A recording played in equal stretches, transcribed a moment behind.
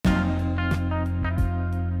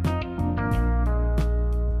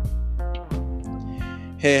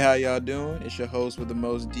Hey, how y'all doing? It's your host with the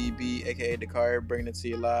most DB, aka Dakar, bringing it to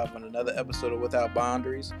you live on another episode of Without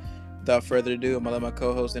Boundaries. Without further ado, I'm gonna let my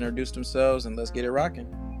co-hosts introduce themselves and let's get it rocking.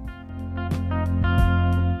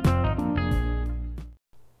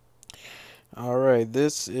 All right,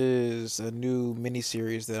 this is a new mini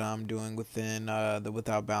series that I'm doing within the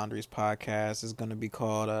Without Boundaries podcast. It's going to be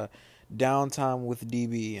called Downtime with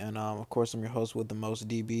DB, and of course, I'm your host with the most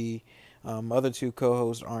DB. Other two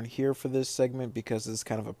co-hosts aren't here for this segment because it's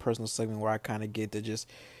kind of a personal segment where I kind of get to just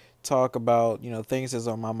talk about things that's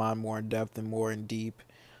on my mind more in depth and more in deep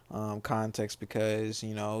context because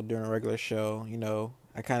during a regular show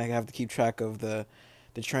I kind of have to keep track of the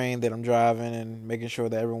train that I'm driving and making sure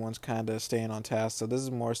that everyone's kind of staying on task. So this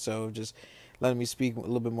is more so just letting me speak a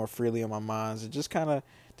little bit more freely on my minds and just kind of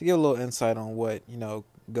to give a little insight on what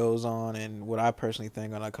goes on and what I personally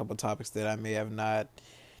think on a couple topics that I may have not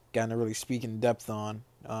gotten to really speak in depth on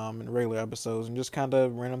in regular episodes, and just kind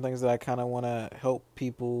of random things that I kind of want to help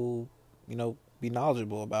people, be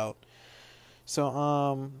knowledgeable about.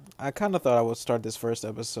 So, I kind of thought I would start this first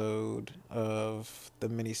episode of the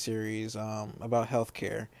mini series about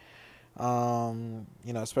healthcare.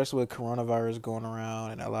 Especially with coronavirus going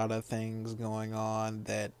around and a lot of things going on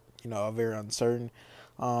that are very uncertain.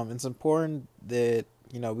 It's important that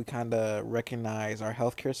we kind of recognize our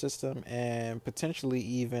healthcare system and potentially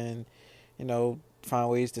even find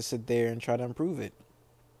ways to sit there and try to improve it.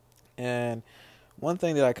 And one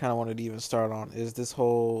thing that I kind of wanted to even start on is this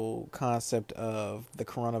whole concept of the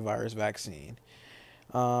coronavirus vaccine.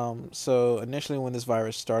 So initially, when this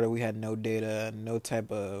virus started, we had no data, no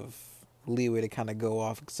type of leeway to kind of go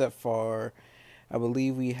off, except for I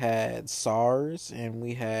believe we had SARS and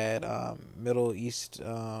we had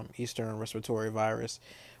Eastern respiratory virus.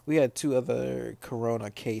 We had two other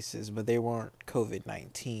corona cases, but they weren't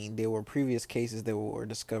COVID-19. They were previous cases that were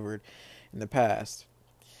discovered in the past.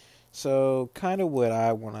 So, kind of what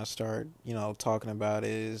I want to start, talking about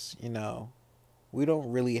is, we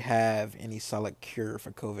don't really have any solid cure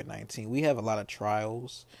for COVID-19. We have a lot of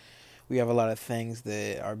trials. We have a lot of things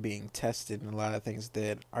that are being tested and a lot of things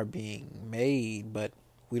that are being made, but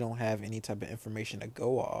we don't have any type of information to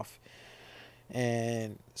go off.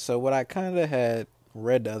 And so, what I kind of had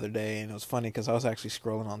read the other day, and it was funny because I was actually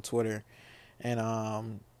scrolling on Twitter, and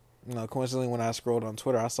coincidentally, when I scrolled on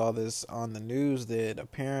Twitter, I saw this on the news that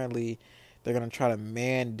apparently they're going to try to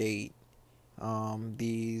mandate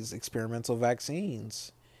these experimental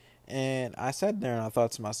vaccines. And I sat there and I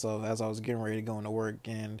thought to myself as I was getting ready to go into work,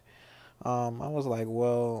 and I was like,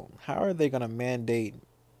 well, how are they going to mandate,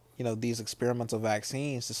 these experimental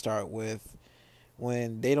vaccines to start with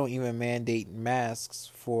when they don't even mandate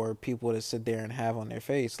masks for people to sit there and have on their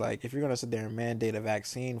face? Like, if you're going to sit there and mandate a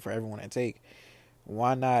vaccine for everyone to take,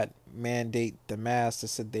 why not mandate the mask to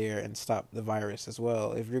sit there and stop the virus as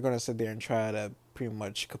well? If you're going to sit there and try to pretty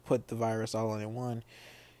much put the virus all in one,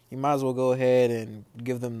 you might as well go ahead and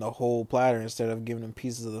give them the whole platter instead of giving them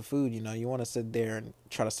pieces of the food. You want to sit there and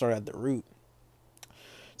try to start at the root.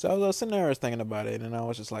 So I was sitting there, I was thinking about it, and I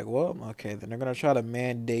was just like, well, okay, then they're going to try to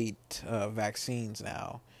mandate vaccines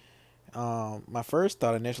now. My first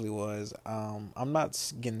thought initially was, I'm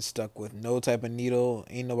not getting stuck with no type of needle.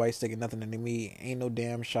 Ain't nobody sticking nothing into me. Ain't no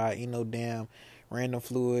damn shot. Ain't no damn random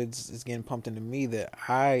fluids is getting pumped into me that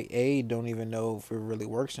I, A, don't even know if it really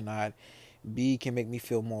works or not. B, can make me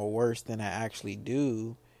feel more worse than I actually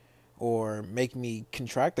do, or make me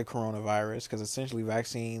contract the coronavirus, because essentially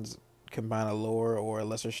vaccines combine a lower or a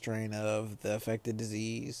lesser strain of the affected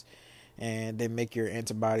disease, and they make your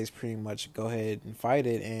antibodies pretty much go ahead and fight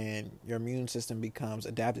it, and your immune system becomes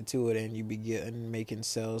adapted to it, and you begin making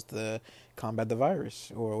cells to combat the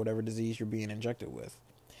virus or whatever disease you're being injected with.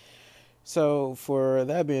 So, for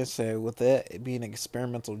that being said, with that being an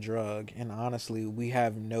experimental drug, and honestly, we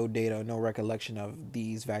have no data, no recollection of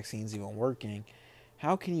these vaccines even working,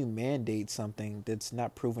 how can you mandate something that's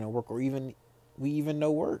not proven to work, or even we even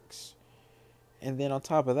know works? And then on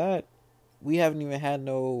top of that, we haven't even had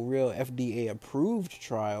no real FDA approved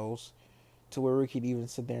trials to where we could even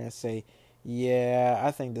sit there and say, yeah,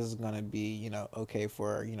 I think this is going to be, okay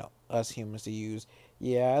for, us humans to use.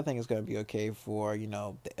 Yeah, I think it's going to be okay for,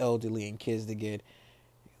 the elderly and kids to get.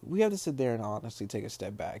 We have to sit there and honestly take a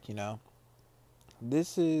step back.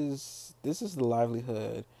 This is the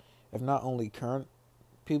livelihood of not only current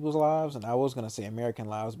people's lives, and I was going to say American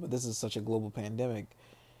lives, but this is such a global pandemic.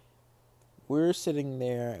 We're sitting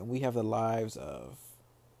there and we have the lives of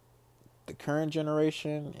the current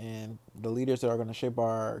generation and the leaders that are going to shape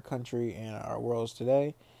our country and our worlds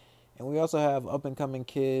today. And we also have up and coming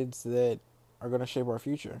kids that are going to shape our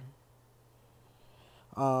future.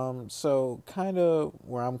 So kind of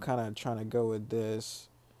where I'm kind of trying to go with this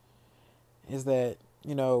is that,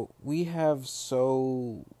 we have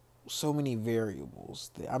so many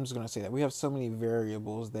variables. I'm just gonna say that we have so many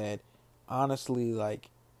variables that honestly like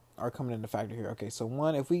are coming into factor here. Okay, so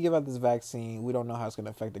one, if we give out this vaccine, we don't know how it's gonna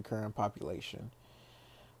affect the current population.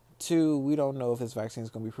 Two, we don't know if this vaccine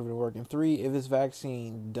is going to be proven to work. And three, if this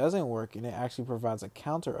vaccine doesn't work and it actually provides a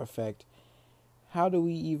counter effect, how do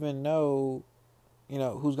we even know,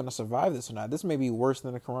 who's going to survive this or not? This may be worse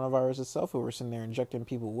than the coronavirus itself if we're sitting there injecting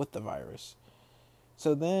people with the virus.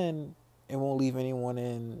 So then it won't leave anyone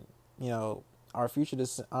in, our future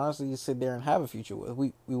to honestly sit there and have a future with.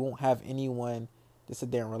 We won't have anyone to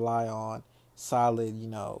sit there and rely on solid,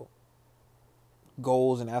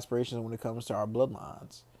 goals and aspirations when it comes to our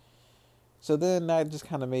bloodlines. So then that just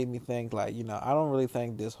kind of made me think, like, I don't really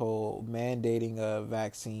think this whole mandating a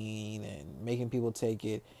vaccine and making people take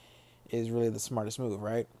it is really the smartest move,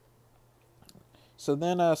 right? So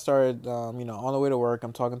then I started, on the way to work,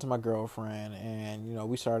 I'm talking to my girlfriend, and,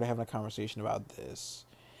 we started having a conversation about this.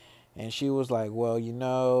 And she was like, well,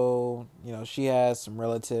 she has some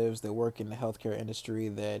relatives that work in the healthcare industry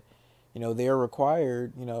that, they are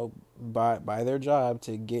required, by their job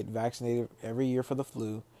to get vaccinated every year for the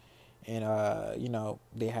flu. And,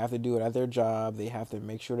 they have to do it at their job. They have to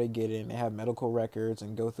make sure they get in. They have medical records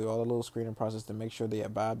and go through all the little screening process to make sure they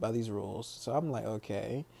abide by these rules. So I'm like,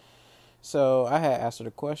 okay. So I had asked her the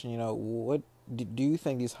question, what do you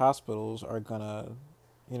think these hospitals are gonna,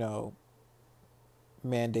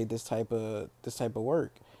 mandate this type of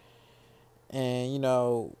work? And,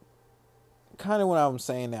 kind of when I'm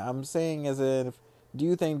saying that, I'm saying as if, do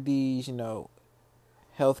you think these,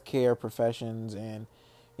 healthcare professions and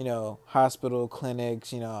hospital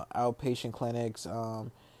clinics, outpatient clinics,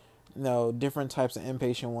 different types of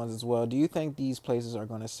inpatient ones as well. Do you think these places are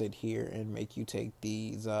going to sit here and make you take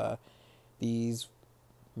these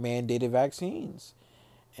mandated vaccines?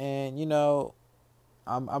 And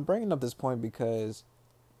I'm bringing up this point because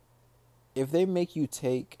if they make you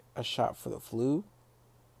take a shot for the flu,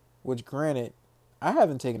 which granted, I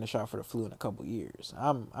haven't taken a shot for the flu in a couple years.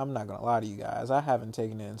 I'm not gonna lie to you guys. I haven't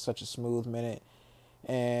taken it in such a smooth minute.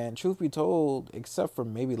 And truth be told, except for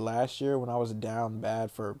maybe last year when I was down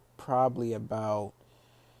bad for probably about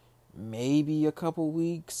maybe a couple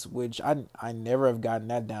weeks, which I never have gotten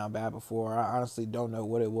that down bad before. I honestly don't know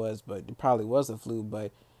what it was, but it probably was the flu.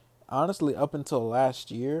 But honestly, up until last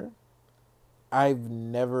year, I've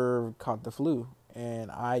never caught the flu. And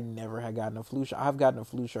I never had gotten a flu shot. I've gotten a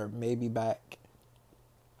flu shot maybe back.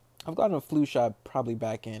 I've gotten a flu shot probably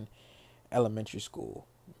back in elementary school,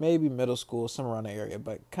 maybe middle school, somewhere around the area.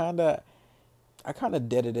 But I kind of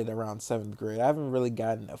deaded it around 7th grade. I haven't really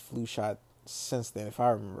gotten a flu shot since then, if I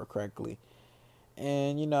remember correctly.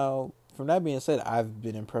 And from that being said, I've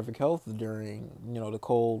been in perfect health during the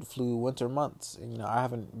cold flu winter months, and I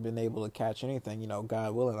haven't been able to catch anything.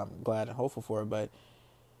 God willing, I'm glad and hopeful for it. But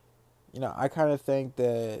I kind of think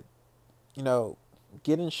that,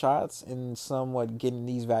 getting shots and somewhat getting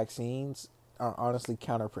these vaccines are honestly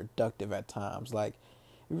counterproductive at times. Like,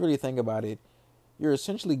 if you really think about it, you're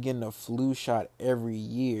essentially getting a flu shot every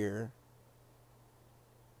year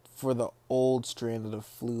for the old strand of the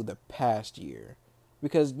flu the past year.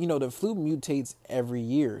 Because, the flu mutates every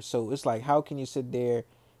year. So it's like, how can you sit there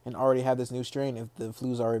and already have this new strain if the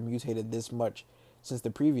flu's already mutated this much since the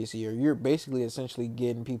previous year? You're basically essentially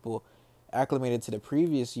getting people acclimated to the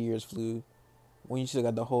previous year's flu when you still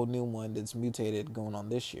got the whole new one that's mutated going on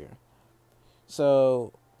this year.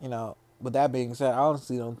 So, with that being said, I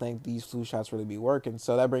honestly don't think these flu shots really be working.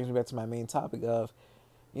 So that brings me back to my main topic of,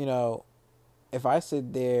 if I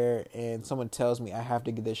sit there and someone tells me I have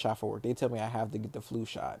to get this shot for work, they tell me I have to get the flu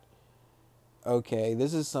shot. Okay,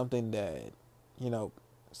 this is something that,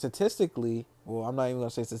 statistically, well, I'm not even going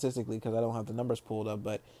to say statistically because I don't have the numbers pulled up,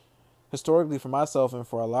 but historically for myself and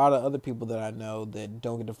for a lot of other people that I know that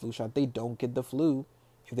don't get the flu shot, they don't get the flu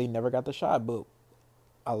if they never got the shot. But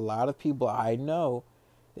a lot of people I know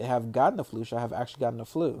that have gotten the flu shot have actually gotten the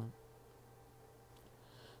flu.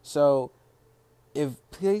 So if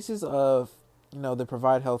places of, that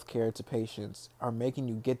provide health care to patients are making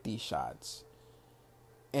you get these shots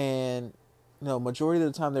and, majority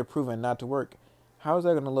of the time they're proven not to work, how is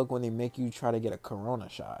that going to look when they make you try to get a corona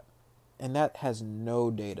shot? And that has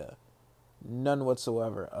no data. None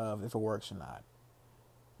whatsoever of if it works or not.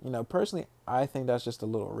 Personally, I think that's just a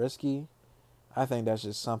little risky. I think that's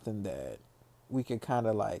just something that we could kind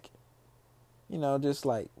of like, just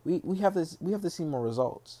like we have to see more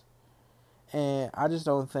results. And I just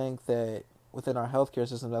don't think that within our healthcare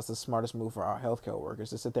system that's the smartest move for our healthcare workers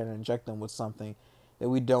to sit there and inject them with something that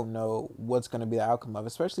we don't know what's going to be the outcome of,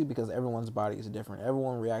 especially because everyone's body is different.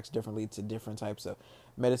 Everyone reacts differently to different types of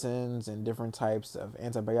medicines and different types of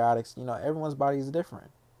antibiotics. Everyone's body is different.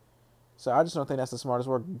 So I just don't think that's the smartest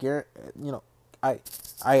work. You know, I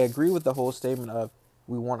I agree with the whole statement of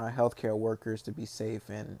we want our healthcare workers to be safe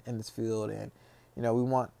in this field, and we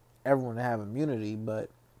want everyone to have immunity, but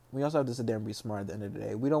we also have to sit there and be smart at the end of the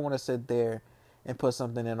day. We don't want to sit there and put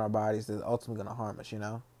something in our bodies that's ultimately going to harm us,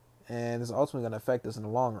 and it's ultimately going to affect us in the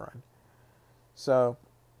long run. So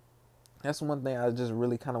that's one thing I just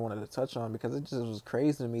really kind of wanted to touch on, because it just was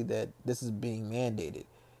crazy to me that this is being mandated,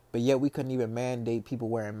 but yet we couldn't even mandate people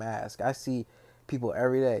wearing masks. I see people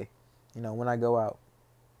every day, when I go out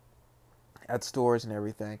at stores and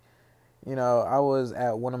everything. I was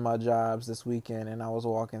at one of my jobs this weekend, and I was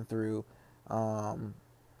walking through one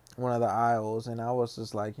of the aisles, and I was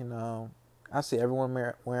just like, I see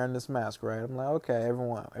everyone wearing this mask, right? I'm like, okay,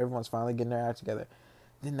 everyone's finally getting their act together.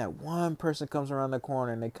 Then that one person comes around the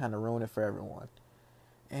corner, and they kind of ruin it for everyone.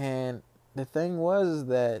 And the thing was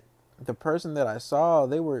that the person that I saw,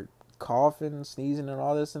 they were coughing, sneezing, and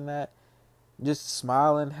all this and that, just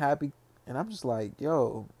smiling, happy. And I'm just like,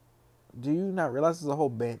 yo, do you not realize there's a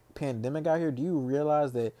whole pandemic out here? Do you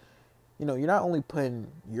realize that, you're not only putting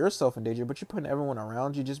yourself in danger, but you're putting everyone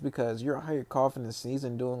around you, just because you're out here coughing and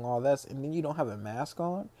sneezing, doing all that, and then you don't have a mask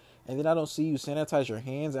on, and then I don't see you sanitize your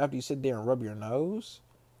hands after you sit there and rub your nose?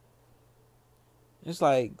 It's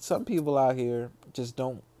like some people out here just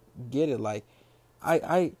don't get it. Like,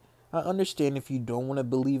 I understand if you don't want to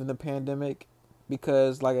believe in the pandemic,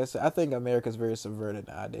 because, like I said, I think America's very subverted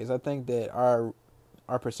nowadays. I think that our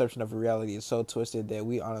perception of reality is so twisted that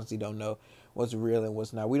we honestly don't know what's real and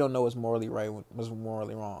what's not. We don't know what's morally right and what's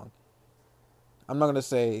morally wrong. I'm not going to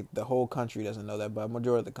say the whole country doesn't know that, but a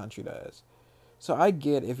majority of the country does. So I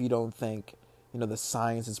get if you don't think, the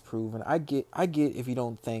science is proven. I get if you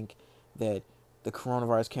don't think that the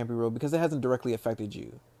coronavirus can't be real, because it hasn't directly affected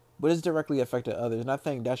you, but it's directly affected others. And I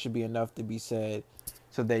think that should be enough to be said,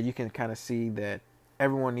 so that you can kind of see that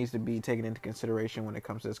everyone needs to be taken into consideration when it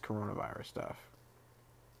comes to this coronavirus stuff.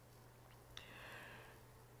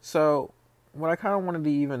 So what I kind of wanted to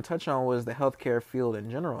even touch on was the healthcare field in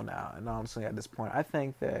general now. And honestly, at this point, I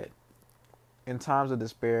think that in times of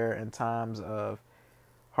despair, in times of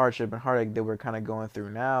hardship and heartache that we're kind of going through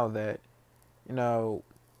now, that,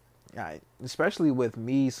 especially with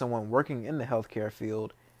me, someone working in the healthcare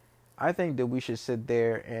field, I think that we should sit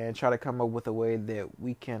there and try to come up with a way that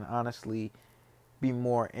we can honestly be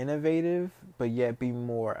more innovative, but yet be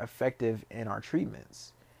more effective in our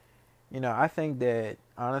treatments. I think that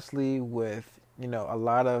honestly, with, a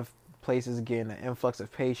lot of places getting an influx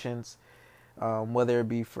of patients, whether it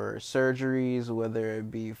be for surgeries, whether it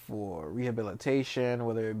be for rehabilitation,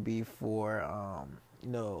 whether it be for,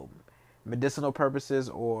 medicinal purposes,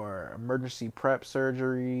 or emergency prep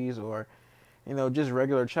surgeries, or, just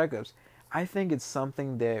regular checkups. I think it's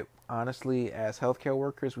something that, honestly, as healthcare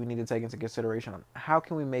workers, we need to take into consideration on how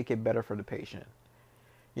can we make it better for the patient.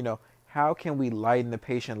 How can we lighten the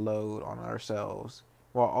patient load on ourselves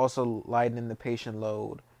while also lightening the patient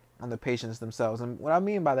load on the patients themselves? And what I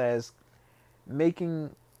mean by that is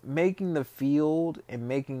making the field and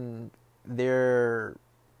making their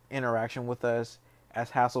interaction with us as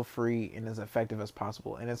hassle-free and as effective as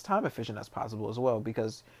possible, and as time efficient as possible as well,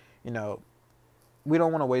 because, we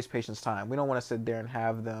don't want to waste patients' time. We don't want to sit there and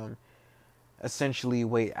have them essentially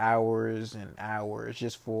wait hours and hours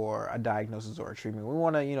just for a diagnosis or a treatment. We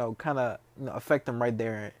want to, kind of affect them right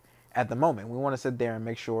there at the moment. We want to sit there and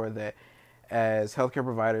make sure that as healthcare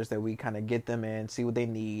providers that we kind of get them in, see what they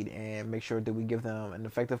need, and make sure that we give them an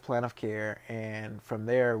effective plan of care, and from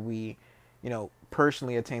there we,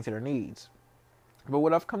 personally attain to their needs. But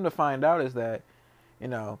what I've come to find out is that,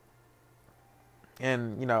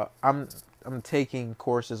 I'm taking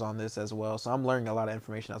courses on this as well, so I'm learning a lot of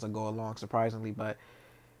information as I go along, surprisingly. But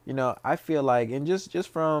I feel like, and just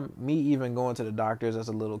from me even going to the doctors as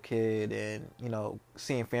a little kid, and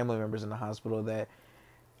seeing family members in the hospital, that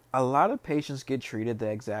a lot of patients get treated the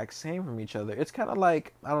exact same from each other. It's kind of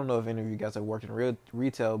like, I don't know if any of you guys have worked in real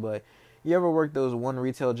retail, but you ever work those one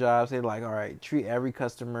retail jobs? They're like, all right, treat every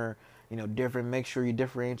customer different. Make sure you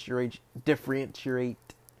differentiate.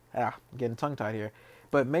 Getting tongue tied here,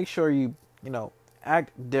 but make sure you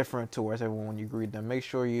act different towards everyone when you greet them. Make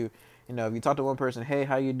sure you if you talk to one person, hey,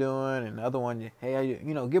 how you doing, and the other one, hey, how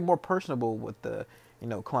you, get more personable with the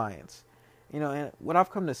clients. And what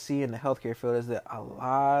I've come to see in the healthcare field is that a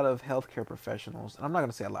lot of healthcare professionals, and I'm not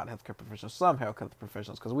going to say a lot of healthcare professionals, some healthcare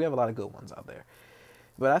professionals, because we have a lot of good ones out there.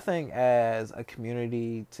 But I think as a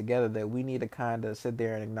community together that we need to kind of sit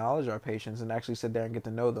there and acknowledge our patients and actually sit there and get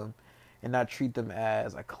to know them, and not treat them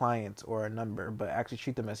as a client or a number, but actually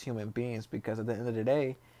treat them as human beings, because at the end of the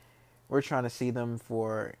day, we're trying to see them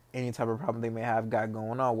for any type of problem they may have got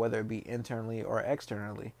going on, whether it be internally or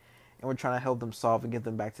externally. And we're trying to help them solve and get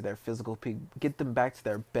them back to their physical peak, get them back to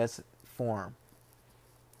their best form.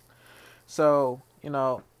 So,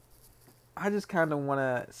 I just kind of want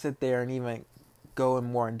to sit there and even go in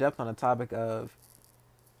more in depth on the topic of,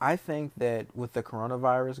 I think that with the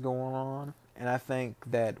coronavirus going on, and I think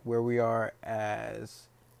that where we are as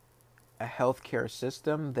a healthcare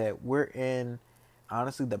system, that we're in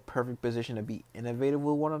honestly the perfect position to be innovative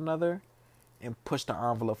with one another and push the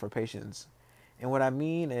envelope for patients. And what I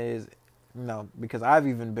mean is, because I've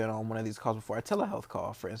even been on one of these calls before, a telehealth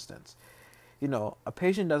call, for instance. A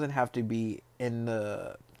patient doesn't have to be in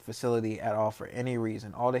the facility at all for any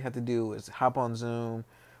reason. All they have to do is hop on Zoom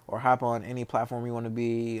or hop on any platform you want to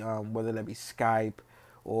be, whether that be Skype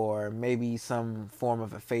or maybe some form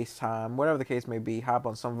of a FaceTime, whatever the case may be, hop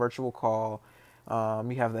on some virtual call.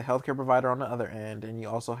 You have the healthcare provider on the other end, and you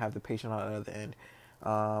also have the patient on the other end.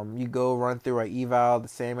 You go run through an eval the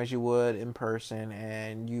same as you would in person,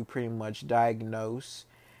 and you pretty much diagnose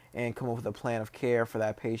and come up with a plan of care for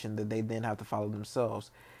that patient that they then have to follow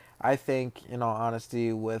themselves. I think, in all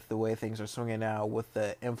honesty, with the way things are swinging now, with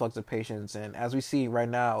the influx of patients, and as we see right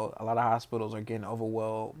now, a lot of hospitals are getting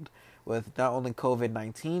overwhelmed with not only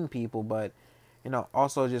COVID-19 people, but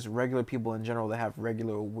also just regular people in general that have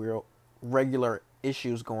regular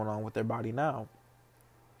issues going on with their body now.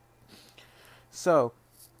 So,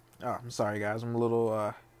 I'm sorry guys, I'm a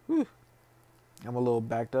little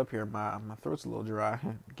backed up here. My throat's a little dry.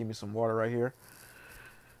 Give me some water right here.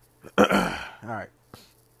 All right.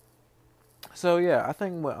 So yeah, I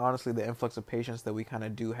think honestly the influx of patients that we kind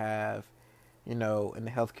of do have, in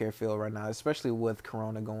the healthcare field right now, especially with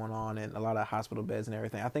Corona going on and a lot of hospital beds and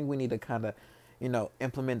everything, I think we need to kind of,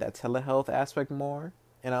 implement that telehealth aspect more.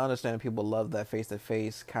 And I understand people love that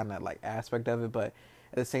face-to-face kind of like aspect of it, but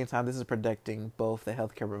at the same time, this is protecting both the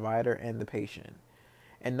healthcare provider and the patient.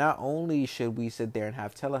 And not only should we sit there and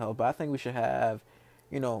have telehealth, but I think we should have,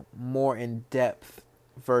 more in-depth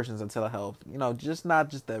versions of telehealth. Just not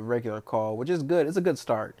just the regular call, which is good. It's a good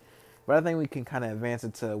start. But I think we can kind of advance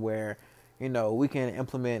it to where, we can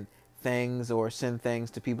implement things or send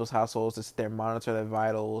things to people's households to sit there, monitor their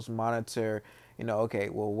vitals, monitor, okay,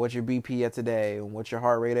 well, what's your BP at today, and what's your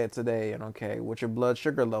heart rate at today, and okay, what's your blood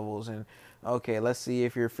sugar levels, and okay, let's see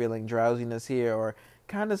if you're feeling drowsiness here, or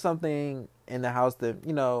kind of something in the house that,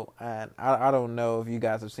 and I don't know if you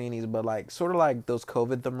guys have seen these, but like sort of like those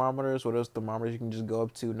COVID thermometers, or those thermometers you can just go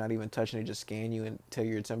up to, not even touching it, just scan you and tell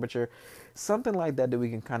you your temperature. Something like that we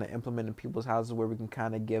can kind of implement in people's houses, where we can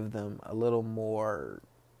kind of give them a little more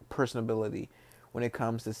personability when it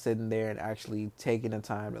comes to sitting there and actually taking the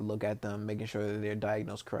time to look at them, making sure that they're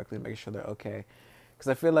diagnosed correctly, making sure they're okay. Because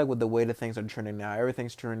I feel like with the way that things are trending now,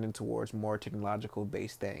 everything's trending towards more technological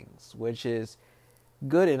based things, which is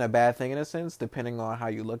good and a bad thing in a sense, depending on how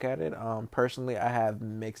you look at it. Personally, I have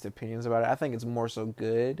mixed opinions about it. I think it's more so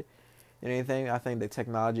good than anything. I think that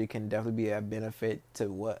technology can definitely be a benefit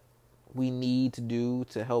to what we need to do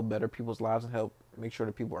to help better people's lives and help make sure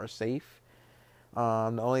that people are safe. The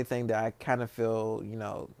only thing that I kind of feel,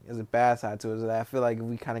 is a bad side to it is that I feel like if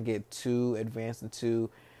we kind of get too advanced and too,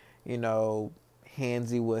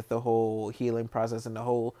 handsy with the whole healing process and the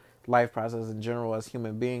whole life process in general as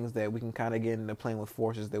human beings, that we can kind of get into playing with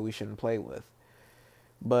forces that we shouldn't play with.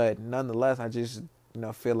 But nonetheless, I just,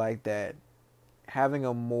 feel like that having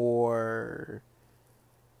a more,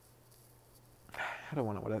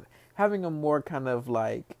 having a more kind of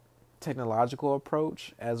like technological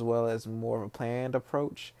approach as well as more of a planned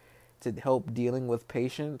approach to help dealing with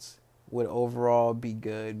patients would overall be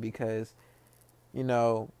good, because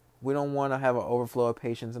we don't want to have an overflow of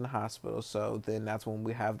patients in the hospital. So then that's when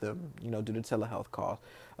we have them do the telehealth calls.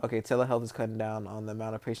 Okay, telehealth is cutting down on the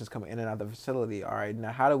amount of patients coming in and out of the facility. All right,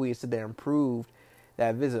 now how do we sit there and improve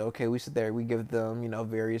that visit? Okay, we sit there, we give them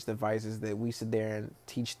various devices that we sit there and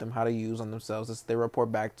teach them how to use on themselves as they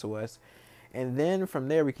report back to us. And then from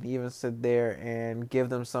there, we can even sit there and give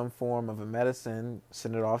them some form of a medicine,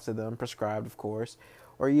 send it off to them, prescribed, of course.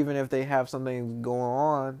 Or even if they have something going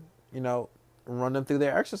on, run them through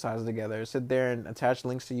their exercises together. Sit there and attach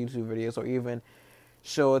links to YouTube videos, or even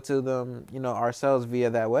show it to them, ourselves via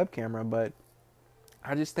that web camera. But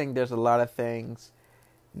I just think there's a lot of things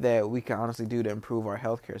that we can honestly do to improve our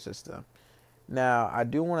healthcare system. Now, I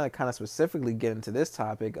do want to kind of specifically get into this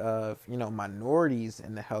topic of, minorities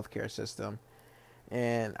in the healthcare system.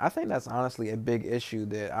 And I think that's honestly a big issue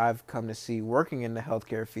that I've come to see working in the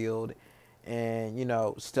healthcare field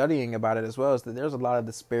and studying about it as well, is that there's a lot of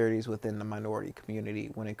disparities within the minority community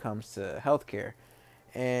when it comes to healthcare.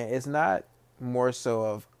 And it's not more so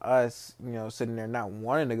of us, sitting there not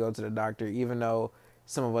wanting to go to the doctor, even though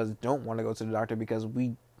some of us don't want to go to the doctor because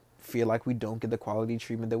we feel like we don't get the quality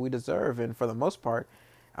treatment that we deserve. And for the most part,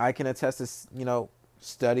 I can attest to,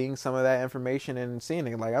 studying some of that information and seeing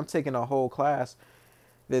it. Like, I'm taking a whole class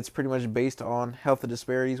that's pretty much based on health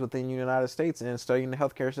disparities within the United States and studying the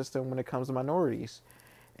healthcare system when it comes to minorities.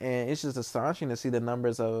 And it's just astonishing to see the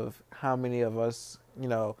numbers of how many of us,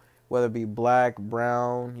 whether it be black,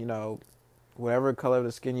 brown, whatever color of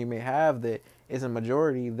the skin you may have, that is a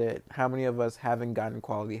majority, that how many of us haven't gotten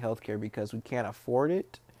quality healthcare because we can't afford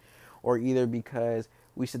it, or either because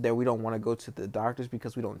we said that we don't want to go to the doctors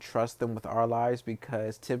because we don't trust them with our lives,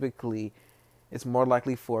 because typically it's more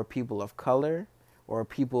likely for people of color or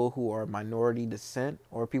people who are minority descent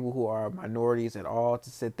or people who are minorities at all to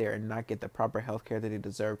sit there and not get the proper health care that they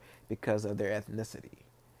deserve because of their ethnicity.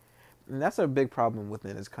 And that's a big problem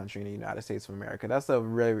within this country in the United States of America. That's a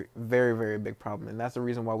really, very, very big problem. And that's the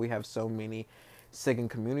reason why we have so many sick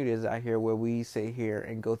communities out here where we sit here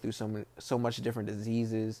and go through so much different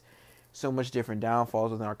diseases, so much different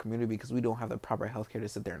downfalls within our community because we don't have the proper health care to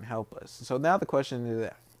sit there and help us. So now the question is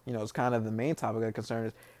that, it's kind of the main topic of concern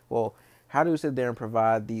is, well, how do we sit there and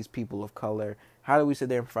provide these people of color? How do we sit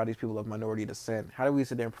there and provide these people of minority descent? How do we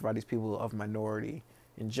sit there and provide these people of minority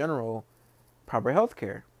in general proper health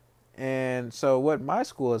care? And so what my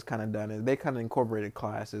school has kind of done is they kind of incorporated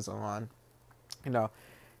classes on,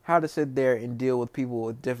 how to sit there and deal with people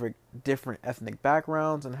with different ethnic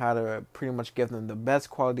backgrounds and how to pretty much give them the best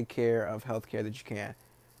quality care of health care that you can.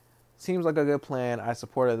 Seems like a good plan. I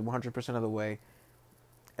support it 100% of the way.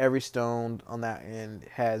 Every stone on that end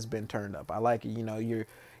has been turned up. I like it.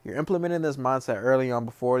 You're implementing this mindset early on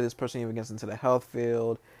before this person even gets into the health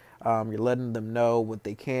field. You're letting them know what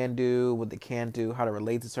they can do, what they can't do, how to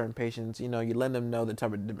relate to certain patients. You're letting them know the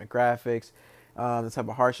type of demographics, the type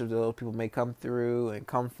of hardships that those people may come through and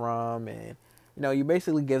come from. And, you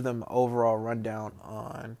basically give them an overall rundown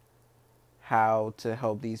on how to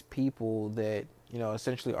help these people that,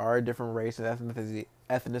 essentially are a different race and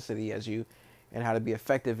ethnicity as you, and how to be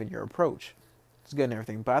effective in your approach. It's good and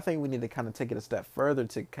everything. But I think we need to kind of take it a step further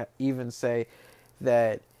to even say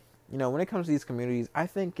that, when it comes to these communities, I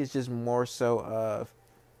think it's just more so of,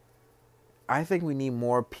 I think we need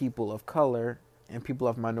more people of color and people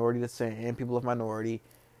of minority descent and people of minority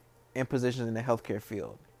in positions in the healthcare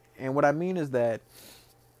field. And what I mean is that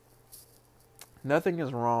nothing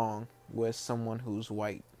is wrong with someone who's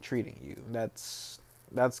white treating you. That's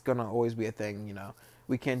gonna always be a thing,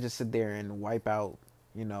 We can't just sit there and wipe out,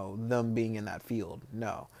 them being in that field.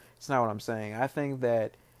 No, it's not what I'm saying. I think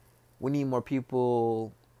that we need more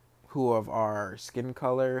people who of our skin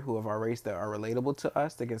color, who of our race that are relatable to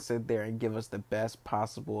us, that can sit there and give us the best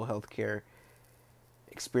possible healthcare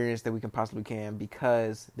experience that we possibly can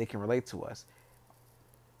because they can relate to us.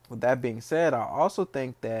 With that being said, I also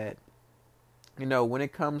think that, when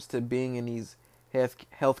it comes to being in these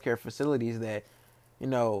healthcare facilities that,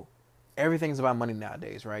 everything's about money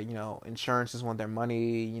nowadays, right? Insurances want their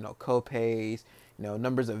money, co-pays,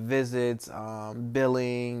 numbers of visits,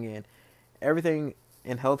 billing, and everything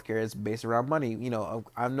in healthcare is based around money.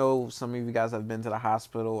 I know some of you guys have been to the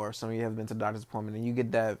hospital or some of you have been to the doctor's appointment and you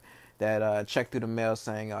get that check through the mail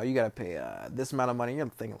saying, oh, you got to pay this amount of money. You're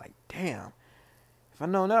thinking like, damn, if I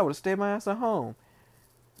known that, I would have stayed my ass at home.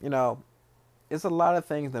 It's a lot of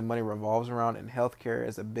things that money revolves around, and healthcare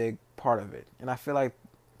is a big part of it. And I feel like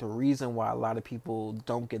the reason why a lot of people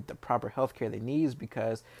don't get the proper health care they need is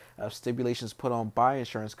because of stipulations put on by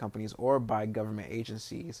insurance companies or by government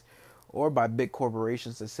agencies or by big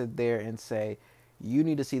corporations to sit there and say, you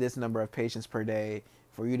need to see this number of patients per day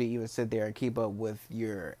for you to even sit there and keep up with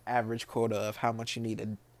your average quota of how much you need to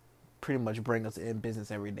pretty much bring us in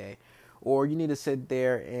business every day. Or you need to sit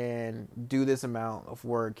there and do this amount of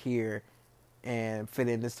work here and fit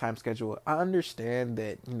in this time schedule. I understand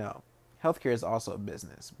that, healthcare is also a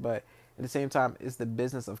business, but at the same time, it's the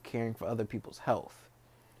business of caring for other people's health.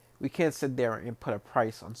 We can't sit there and put a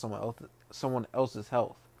price on someone else's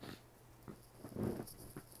health.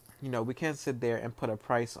 We can't sit there and put a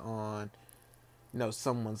price on,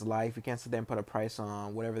 someone's life. We can't sit there and put a price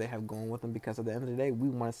on whatever they have going with them, because at the end of the day, we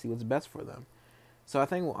want to see what's best for them. So I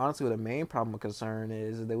think, honestly, the main problem of concern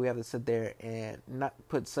is that we have to sit there and not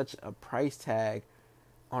put such a price tag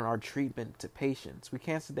on our treatment to patients. We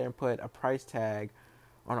can't sit there and put a price tag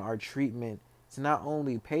on our treatment to not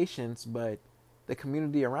only patients, but the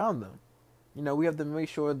community around them. We have to make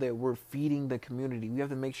sure that we're feeding the community. We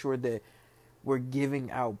have to make sure that we're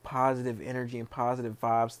giving out positive energy and positive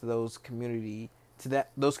vibes to those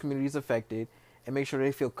communities affected, and make sure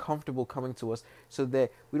they feel comfortable coming to us, so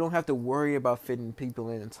that we don't have to worry about fitting people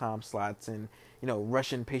in time slots and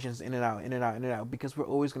rushing patients in and out, in and out, in and out, because we're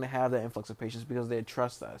always going to have that influx of patients because they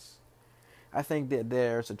trust us. I think that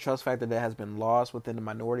there's a trust factor that has been lost within the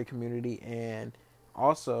minority community, and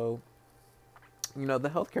also the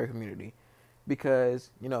healthcare community, because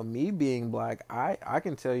me being black, I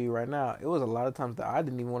can tell you right now, it was a lot of times that I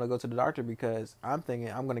didn't even want to go to the doctor because I'm thinking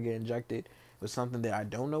I'm going to get injected with something that I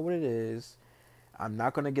don't know what it is. I'm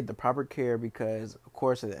not going to get the proper care because, of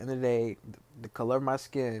course, at the end of the day, the color of my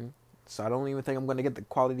skin, so I don't even think I'm going to get the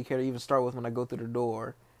quality care to even start with when I go through the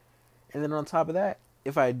door. And then on top of that,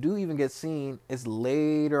 if I do even get seen, it's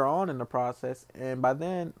later on in the process, and by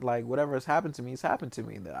then, like, whatever has happened to me has happened to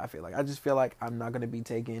me. That I just feel like I'm not going to be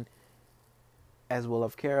taken as well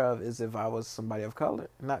of care of as if I was somebody of color,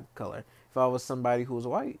 not color, if I was somebody who was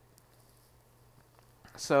white.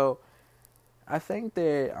 So I think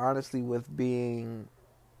that honestly, with being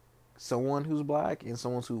someone who's black and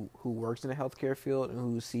someone who works in the healthcare field and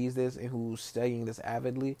who sees this and who's studying this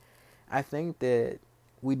avidly, I think that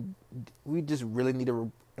we we just really need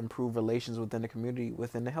to improve relations within the community,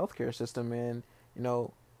 within the healthcare system, and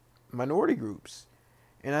minority groups.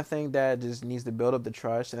 And I think that just needs to build up the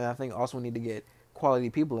trust. And I think also we need to get quality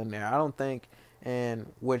people in there. I don't think,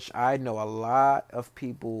 and which I know a lot of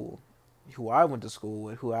people who I went to school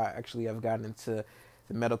with, who I actually have gotten into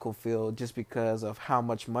the medical field just because of how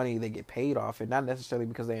much money they get paid off, and not necessarily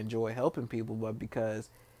because they enjoy helping people, but because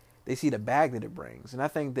they see the bag that it brings. And I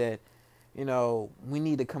think that we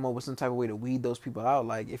need to come up with some type of way to weed those people out.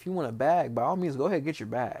 Like, if you want a bag, by all means, go ahead and get your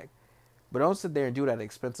bag, but don't sit there and do it at the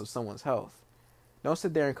expense of someone's health. Don't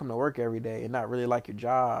sit there and come to work every day and not really like your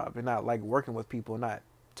job and not like working with people and not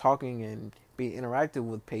talking and being interactive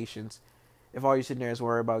with patients if all you're sitting there is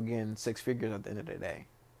worried about getting six figures at the end of the day.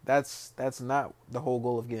 That's not the whole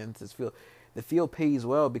goal of getting into this field. The field pays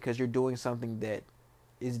well because you're doing something that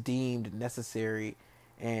is deemed necessary,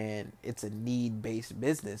 and it's a need-based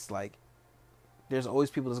business. Like, there's always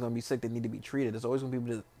people that's going to be sick that need to be treated. There's always going to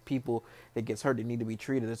be people that gets hurt that need to be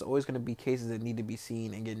treated. There's always going to be cases that need to be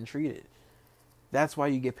seen and getting treated. That's why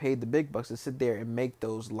you get paid the big bucks, to sit there and make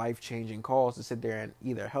those life-changing calls, to sit there and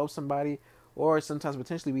either help somebody or sometimes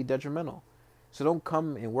potentially be detrimental. So don't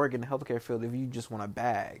come and work in the healthcare field if you just want a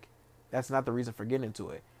bag. That's not the reason for getting into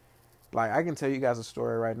it. Like, I can tell you guys a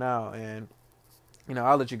story right now, and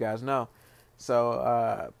I'll let you guys know.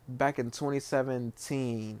 So back in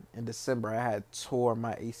 2017 in December, I had tore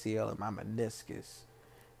my ACL and my meniscus,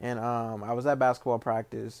 and I was at basketball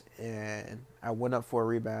practice, and I went up for a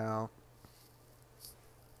rebound,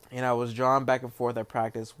 and I was drawn back and forth at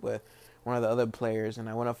practice with one of the other players, and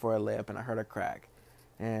I went up for a layup, and I heard a crack.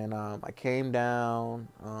 And I came down,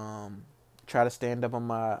 tried to stand up on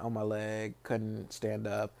my leg, couldn't stand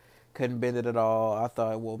up, couldn't bend it at all. I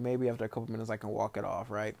thought, well, maybe after a couple minutes I can walk it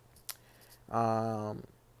off, right?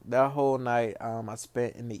 That whole night I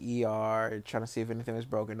spent in the ER trying to see if anything was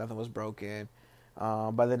broken. Nothing was broken.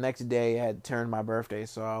 By the next day, it had turned my birthday,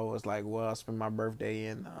 so I was like, well, I'll spend my birthday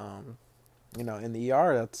in the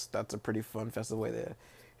ER. That's a pretty fun, festive way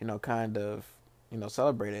to, kind of,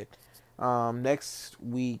 celebrate it. Next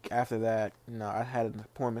week after that, I had an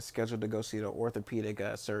appointment scheduled to go see the orthopedic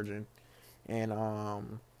surgeon, and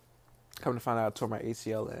come to find out I tore my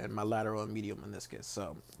ACL and my lateral and medial meniscus.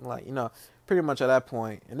 So, like, pretty much at that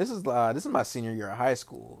point, and this is my senior year of high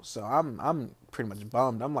school, so I'm pretty much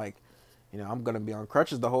bummed. I'm like, I'm gonna be on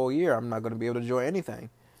crutches the whole year. I'm not gonna be able to enjoy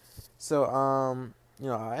anything. So,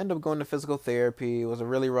 I ended up going to physical therapy. It was a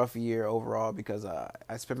really rough year overall because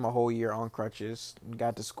I spent my whole year on crutches.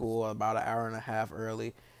 Got to school about an hour and a half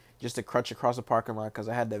early, just to crutch across the parking lot because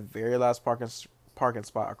I had the very last parking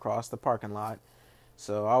spot across the parking lot.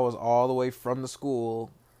 So I was all the way from the school,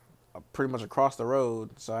 pretty much across the road.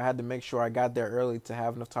 So I had to make sure I got there early to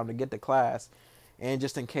have enough time to get to class. And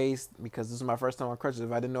just in case, because this is my first time on crutches,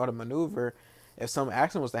 if I didn't know how to maneuver, if some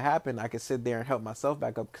accident was to happen, I could sit there and help myself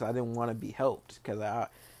back up because I didn't want to be helped. Because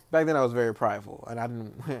back then I was very prideful, and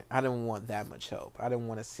I didn't want that much help. I didn't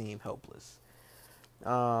want to seem helpless.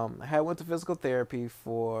 I had went to physical therapy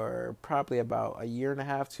for probably about a year and a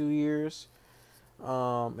half, 2 years.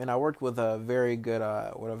 And I worked with a very good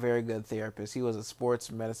therapist. He was a sports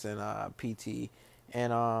medicine PT,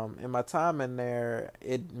 and in my time in there,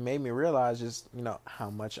 it made me realize just how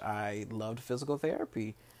much I loved physical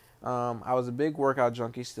therapy. I was a big workout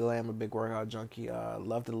junkie, still am a big workout junkie.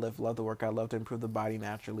 Love to lift, love to work out, love to improve the body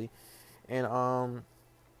naturally, and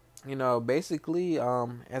basically,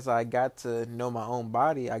 as I got to know my own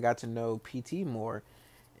body, I got to know PT more.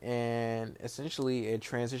 And essentially it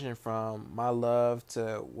transitioned from my love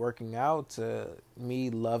to working out to me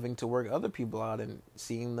loving to work other people out and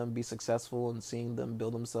seeing them be successful and seeing them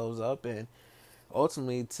build themselves up, and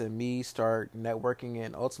ultimately to me start networking,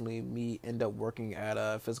 and ultimately me end up working at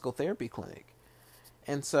a physical therapy clinic.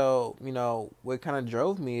 And so, what kind of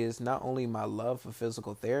drove me is not only my love for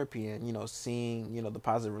physical therapy and, seeing, the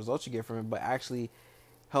positive results you get from it, but actually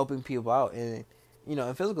helping people out. And,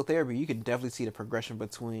 in physical therapy, you can definitely see the progression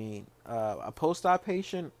between a post-op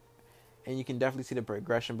patient, and you can definitely see the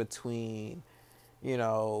progression between,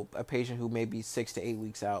 a patient who may be 6 to 8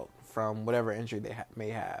 weeks out from whatever injury they may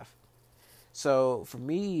have. So for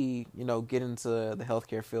me, getting into the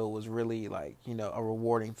healthcare field was really like, a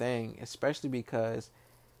rewarding thing, especially because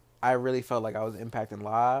I really felt like I was impacting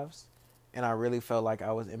lives, and I really felt like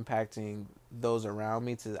I was impacting those around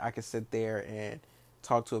me. To I could sit there and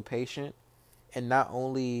talk to a patient and not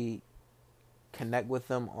only connect with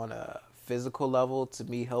them on a physical level, to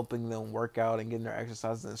me helping them work out and getting their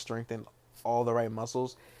exercises and strengthen all the right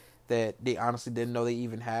muscles that they honestly didn't know they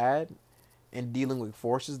even had, and dealing with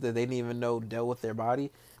forces that they didn't even know dealt with their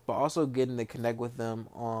body, but also getting to connect with them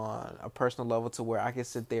on a personal level to where I can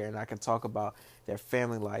sit there and I can talk about their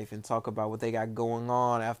family life and talk about what they got going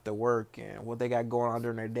on after work and what they got going on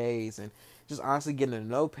during their days, and just honestly getting to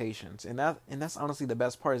know patients. And that's honestly the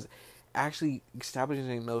best part, is actually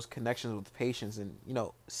establishing those connections with patients and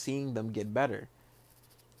seeing them get better.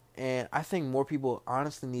 And I think more people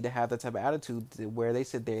honestly need to have that type of attitude, where they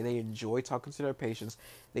sit there, they enjoy talking to their patients,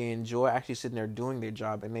 they enjoy actually sitting there doing their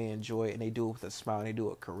job, and they enjoy it, and they do it with a smile, and they do it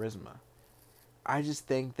with charisma. I just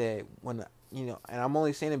think that when, and I'm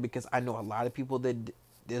only saying it because I know a lot of people that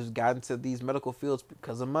just got into these medical fields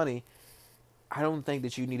because of money. I don't think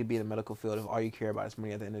that you need to be in the medical field if all you care about is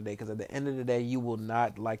money at the end of the day, because at the end of the day, you will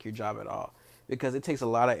not like your job at all, because it takes a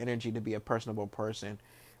lot of energy to be a personable person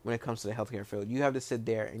when it comes to the healthcare field. You have to sit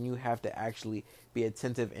there and you have to actually be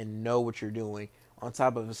attentive and know what you're doing, on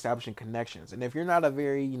top of establishing connections. And if you're not a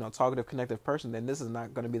very, talkative, connective person, then this is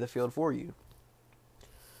not going to be the field for you.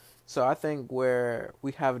 So I think where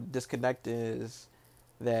we have a disconnect is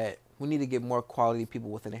that we need to get more quality people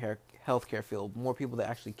within the healthcare field, more people that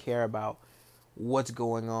actually care about what's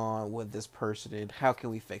going on with this person and how can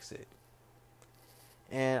we fix it.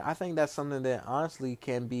 And I think that's something that honestly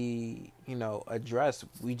can be, addressed.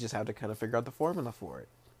 We just have to kind of figure out the formula for it.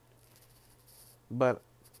 But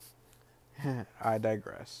I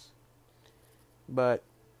digress. But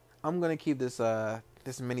I'm gonna keep this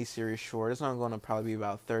mini series short. It's not going to probably be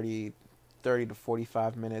about 30 to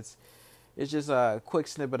 45 minutes. It's just a quick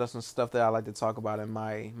snippet of some stuff that I like to talk about in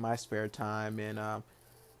my spare time, and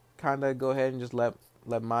kind of go ahead and just let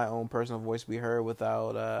my own personal voice be heard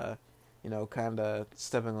without kind of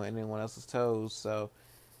stepping on anyone else's toes. So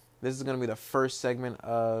this is going to be the first segment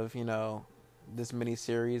of this mini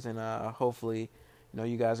series, and hopefully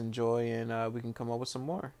you guys enjoy, and we can come up with some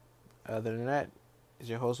more. Other than that, it's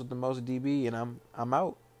your host with the most, DB, and I'm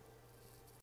out.